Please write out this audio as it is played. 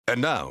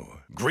And now,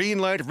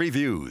 Greenlight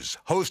Reviews,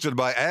 hosted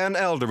by Ann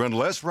Elder and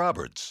Les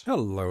Roberts.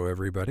 Hello,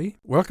 everybody.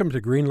 Welcome to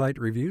Greenlight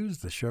Reviews,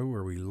 the show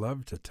where we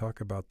love to talk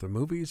about the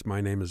movies.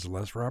 My name is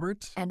Les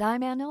Roberts. And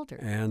I'm Ann Elder.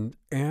 And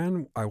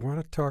Ann, I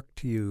want to talk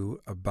to you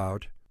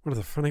about one of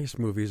the funniest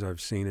movies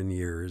I've seen in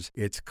years.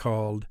 It's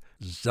called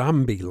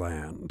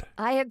Zombieland.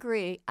 I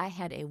agree. I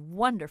had a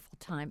wonderful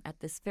time at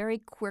this very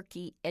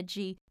quirky,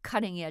 edgy,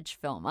 cutting-edge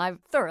film. I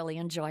thoroughly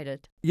enjoyed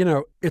it. You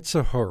know, it's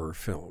a horror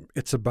film.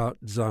 It's about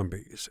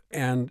zombies.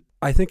 And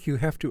I think you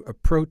have to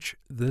approach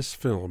this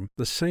film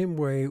the same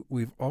way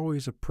we've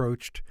always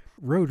approached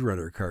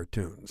Roadrunner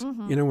cartoons.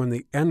 Mm-hmm. You know, when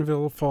the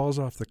anvil falls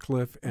off the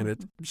cliff and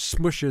it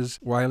smushes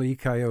Wile E.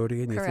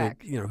 Coyote, and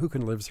Correct. you think, who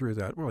can live through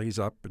that? Well, he's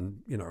up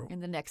and, In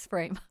the next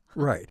frame.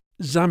 Right.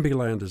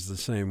 Zombieland is the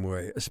same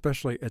way,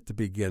 especially at the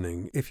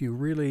beginning. If you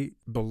really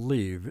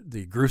believe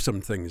the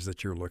gruesome things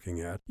that you're looking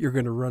at, you're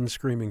going to run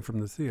screaming from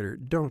the theater.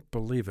 Don't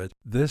believe it.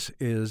 This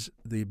is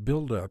the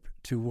build-up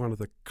to one of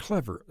the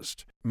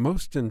cleverest,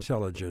 most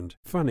intelligent,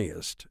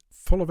 funniest,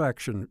 full of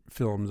action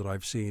film that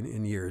I've seen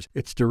in years.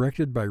 It's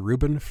directed by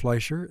Ruben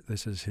Fleischer.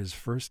 This is his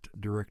first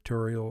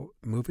directorial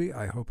movie.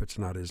 I hope it's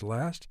not his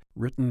last.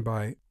 Written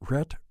by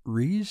Rhett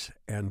Reese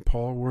and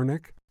Paul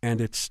Wernick. And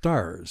it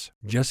stars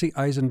Jesse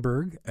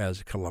Eisenberg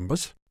as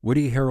Columbus,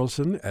 Woody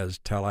Harrelson as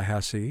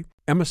Tallahassee,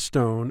 Emma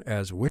Stone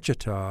as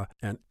Wichita,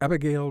 and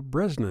Abigail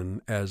Bresnan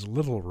as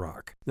Little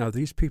Rock. Now,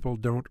 these people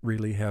don't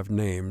really have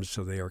names,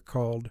 so they are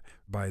called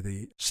by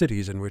the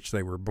cities in which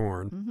they were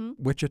born. Mm-hmm.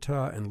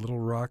 Wichita and Little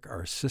Rock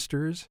are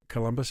sisters.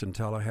 Columbus and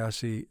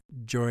Tallahassee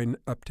join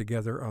up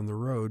together on the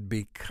road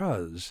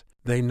because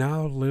they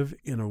now live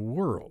in a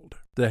world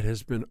that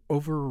has been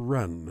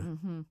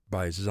overrun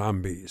by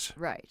zombies.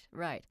 Right.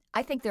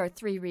 I think there are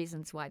three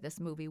reasons why this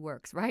movie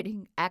works.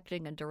 Writing,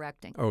 acting, and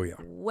directing. Oh, yeah.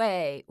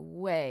 Way,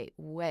 way,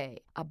 way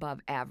above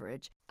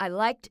average. I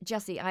liked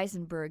Jesse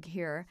Eisenberg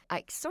here.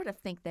 I sort of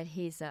think that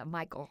he's a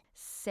Michael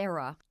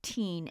Cera,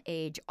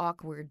 teenage,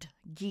 awkward,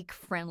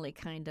 geek-friendly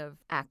kind of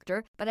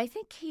actor. But I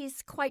think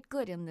he's quite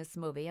good in this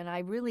movie, and I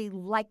really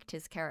liked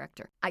his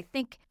character. I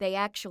think they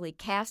actually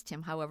cast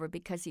him, however,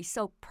 because he's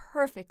so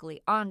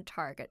perfectly on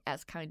target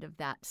as kind of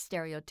that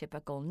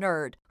stereotypical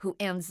nerd who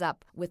ends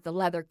up with the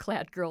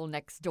leather-clad girl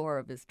next door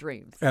of his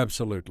dreams.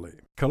 Absolutely.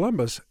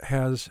 Columbus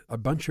has a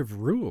bunch of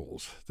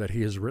rules that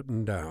he has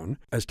written down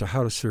as to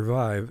how to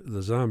survive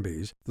the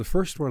zombies. The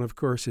first one, of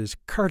course, is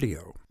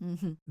cardio.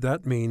 Mm-hmm.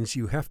 That means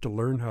you have to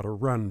learn how to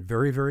run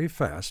very, very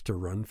fast to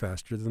run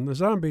faster than the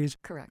zombies.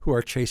 Correct. Who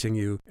are chasing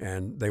you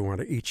and they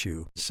want to eat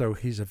you. So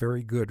he's a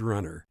very good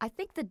runner. I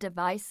think the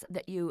device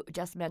that you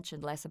just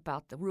mentioned, Les,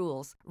 about the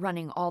rules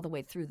running all the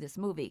way through this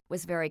movie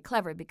was very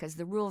clever because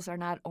the rules are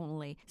not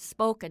only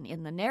spoken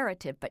in the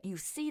narrative, but you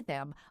see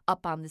them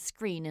up on the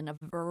screen in a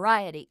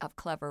variety of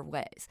clever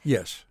ways.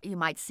 Yes. You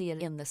might see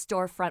it in the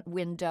storefront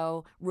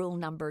window, rule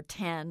number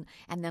 10,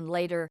 and then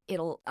later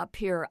it'll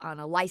appear on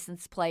a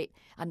license plate,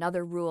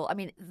 another rule. I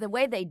mean, the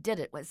way they did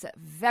it was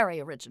very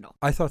original.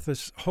 I thought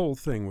this whole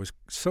thing was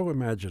so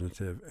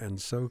imaginative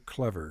and so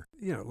clever.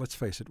 You know, let's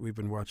face it, we've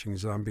been watching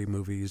zombie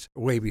movies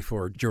way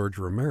before George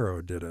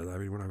Romero did it. I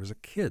mean, when I was a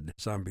kid,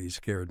 zombies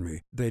scared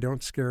me. They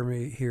don't scare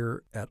me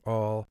here at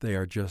all. They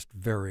are just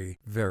very,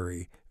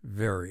 very,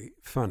 very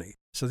funny.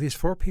 So these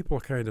four people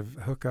kind of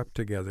hook up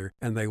together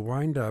and they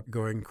wind up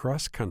going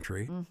cross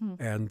country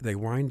and they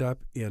wind up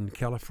in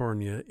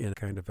California in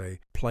kind of a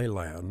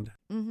playland.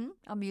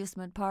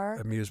 Amusement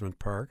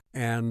park.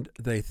 And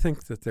they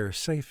think that they're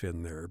safe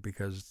in there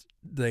because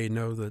they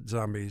know that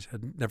zombies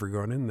had never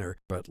gone in there.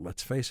 But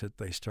let's face it,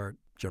 they start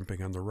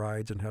jumping on the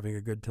rides and having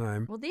a good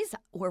time. Well, these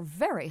were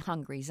very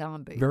hungry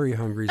zombies. Very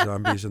hungry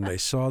zombies, and they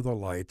saw the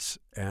lights.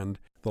 And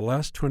the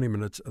last 20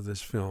 minutes of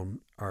this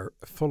film are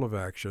full of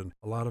action.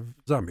 A lot of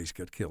zombies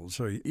get killed,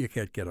 so you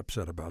can't get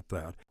upset about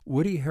that.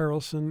 Woody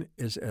Harrelson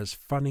is as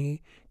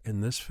funny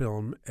in this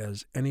film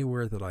as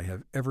anywhere that I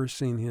have ever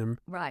seen him,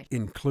 right,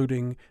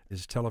 including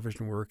his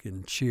television work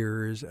in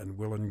Cheers and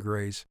Will and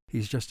Grace.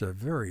 He's just a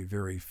very,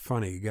 very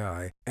funny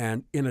guy.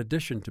 And in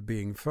addition to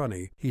being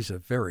funny, he's a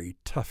very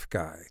tough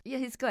guy. Yeah,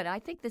 he's good. I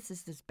think this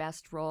is his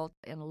best role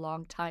in a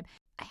long time.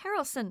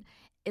 Harrelson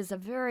is a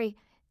very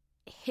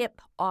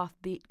hip,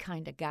 offbeat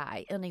kind of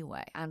guy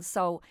anyway. And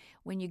so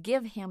when you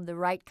give him the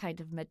right kind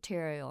of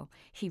material,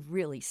 he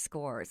really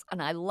scores.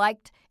 And I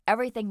liked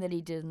everything that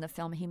he did in the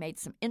film. He made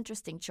some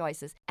interesting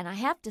choices. And I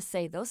have to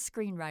say, those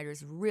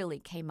screenwriters really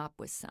came up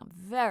with some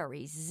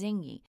very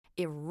zingy,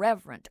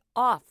 irreverent,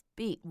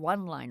 offbeat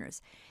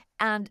one-liners.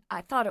 And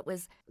I thought it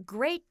was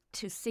great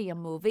to see a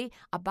movie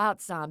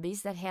about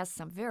zombies that has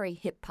some very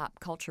hip-hop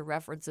culture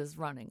references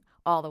running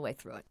all the way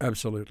through it.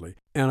 Absolutely.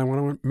 And I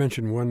want to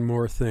mention one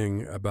more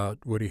thing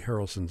about Woody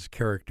Harrelson's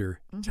character,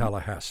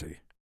 Tallahassee.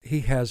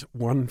 He has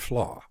one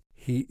flaw.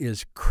 He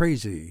is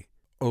crazy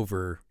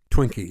over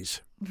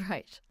Twinkies.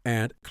 Right.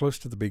 And close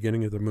to the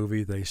beginning of the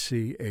movie, they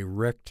see a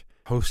wrecked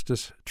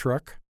Hostess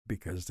truck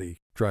because the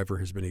driver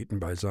has been eaten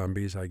by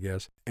zombies, I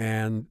guess.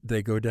 And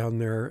they go down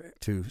there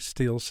to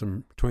steal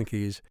some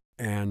Twinkies,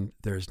 and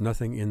there's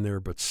nothing in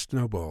there but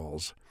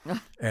snowballs.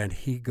 And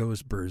he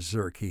goes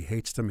berserk. He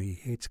hates them. He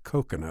hates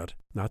coconut.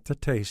 Not the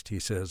taste, he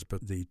says,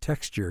 but the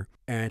texture.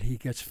 And he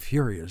gets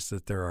furious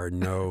that there are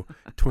no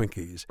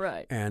Twinkies.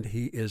 Right. And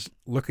he is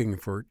looking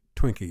for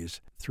Twinkies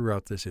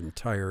throughout this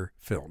entire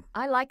film.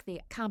 I like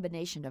the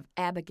combination of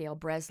Abigail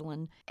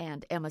Breslin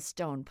and Emma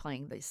Stone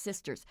playing the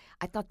sisters.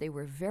 I thought they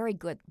were very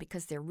good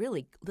because they're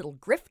really little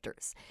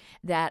grifters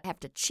that have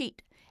to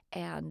cheat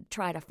and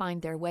try to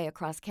find their way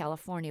across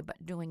California,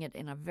 but doing it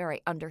in a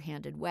very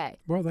underhanded way.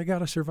 Well, they got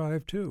to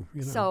survive, too.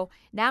 So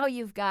now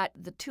you've got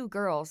the two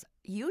girls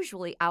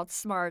usually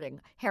outsmarting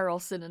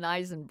Harrelson and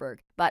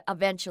Eisenberg. But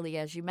eventually,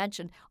 as you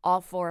mentioned, all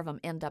four of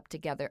them end up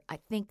together. I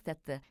think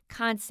that the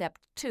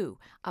concept, too,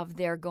 of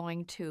they're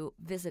going to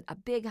visit a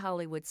big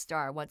Hollywood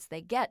star once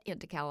they get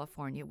into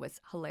California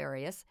was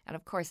hilarious. And,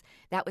 of course,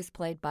 that was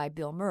played by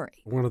Bill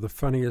Murray. One of the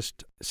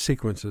funniest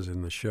sequences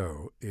in the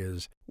show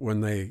is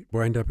when they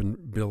wind up in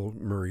Bill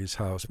Murray's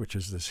house, which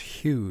is this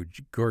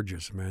huge,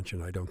 gorgeous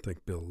mansion. I don't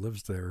think Bill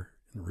lives there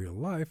in real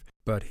life,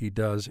 but he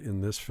does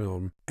in this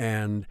film.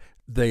 And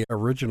they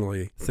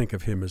originally think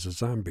of him as a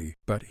zombie,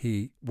 but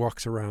he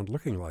walks around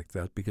looking like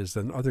that because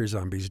then other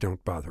zombies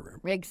don't bother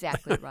him.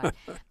 Exactly right.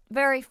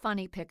 Very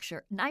funny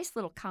picture. Nice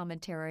little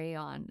commentary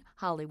on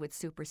Hollywood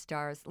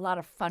superstars. A lot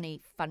of funny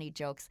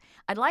jokes.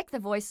 I like the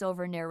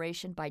voiceover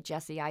narration by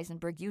Jesse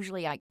Eisenberg.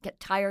 Usually I get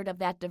tired of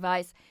that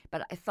device,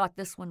 but I thought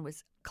this one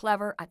was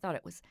clever. I thought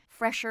it was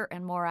fresher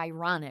and more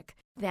ironic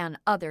than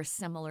other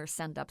similar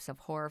send-ups of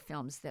horror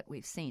films that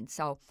we've seen.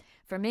 So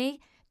for me,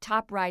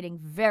 top writing,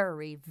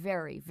 very,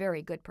 very,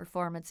 very good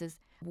performances,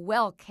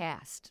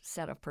 well-cast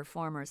set of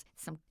performers,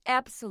 some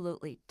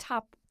absolutely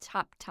top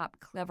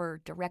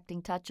clever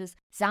directing touches.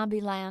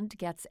 Zombieland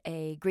gets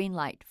a green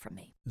light from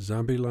me.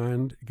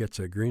 Zombieland gets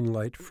a green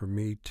light from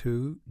me,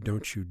 too.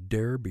 Don't you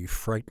dare be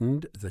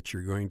frightened that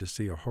you're going to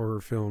see a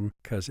horror film,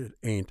 because it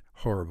ain't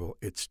horrible.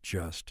 It's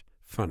just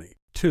funny.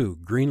 2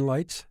 green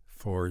lights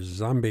for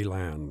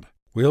Zombieland.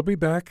 We'll be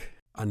back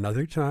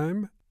another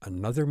time,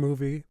 another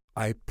movie.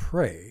 I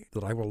pray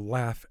that I will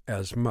laugh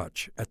as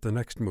much at the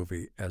next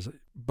movie as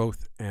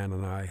both Ann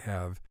and I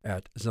have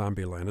at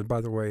Zombieland. And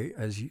by the way,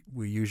 as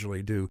we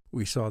usually do,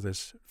 we saw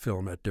this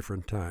film at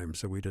different times,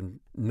 so we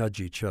didn't nudge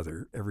each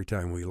other every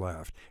time we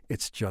laughed.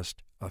 It's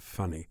just a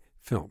funny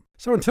film.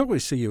 So until we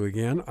see you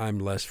again, I'm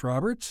Les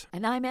Roberts.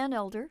 And I'm Ann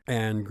Elder.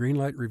 And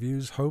Greenlight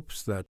Reviews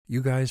hopes that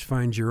you guys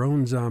find your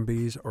own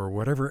zombies or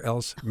whatever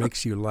else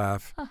makes you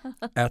laugh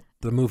at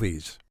the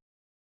movies.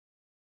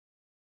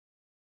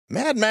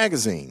 Mad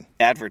Magazine.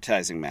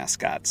 Advertising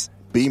mascots.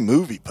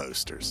 B-movie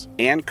posters.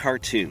 And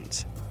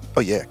cartoons.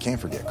 Oh yeah, can't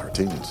forget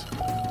cartoons.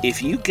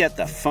 If you get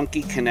the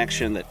funky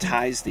connection that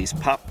ties these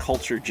pop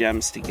culture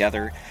gems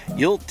together,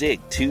 you'll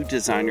dig 2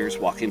 Designers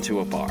Walk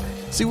Into a Bar.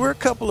 See, we're a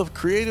couple of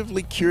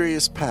creatively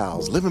curious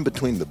pals living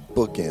between the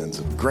bookends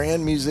of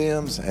grand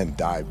museums and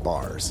dive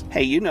bars.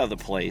 Hey, you know the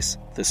place,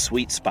 the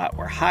sweet spot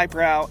where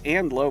highbrow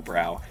and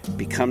lowbrow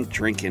become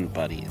drinking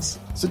buddies.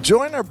 So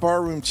join our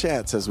barroom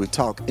chats as we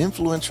talk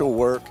influential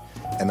work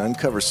and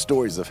uncover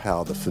stories of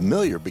how the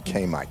familiar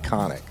became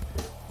iconic.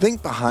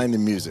 Think behind the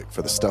music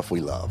for the stuff we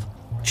love.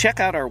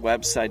 Check out our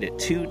website at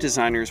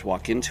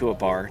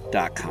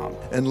 2designerswalkintoabar.com.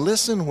 And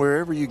listen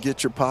wherever you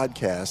get your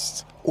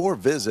podcasts or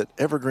visit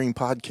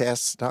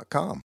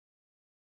evergreenpodcasts.com.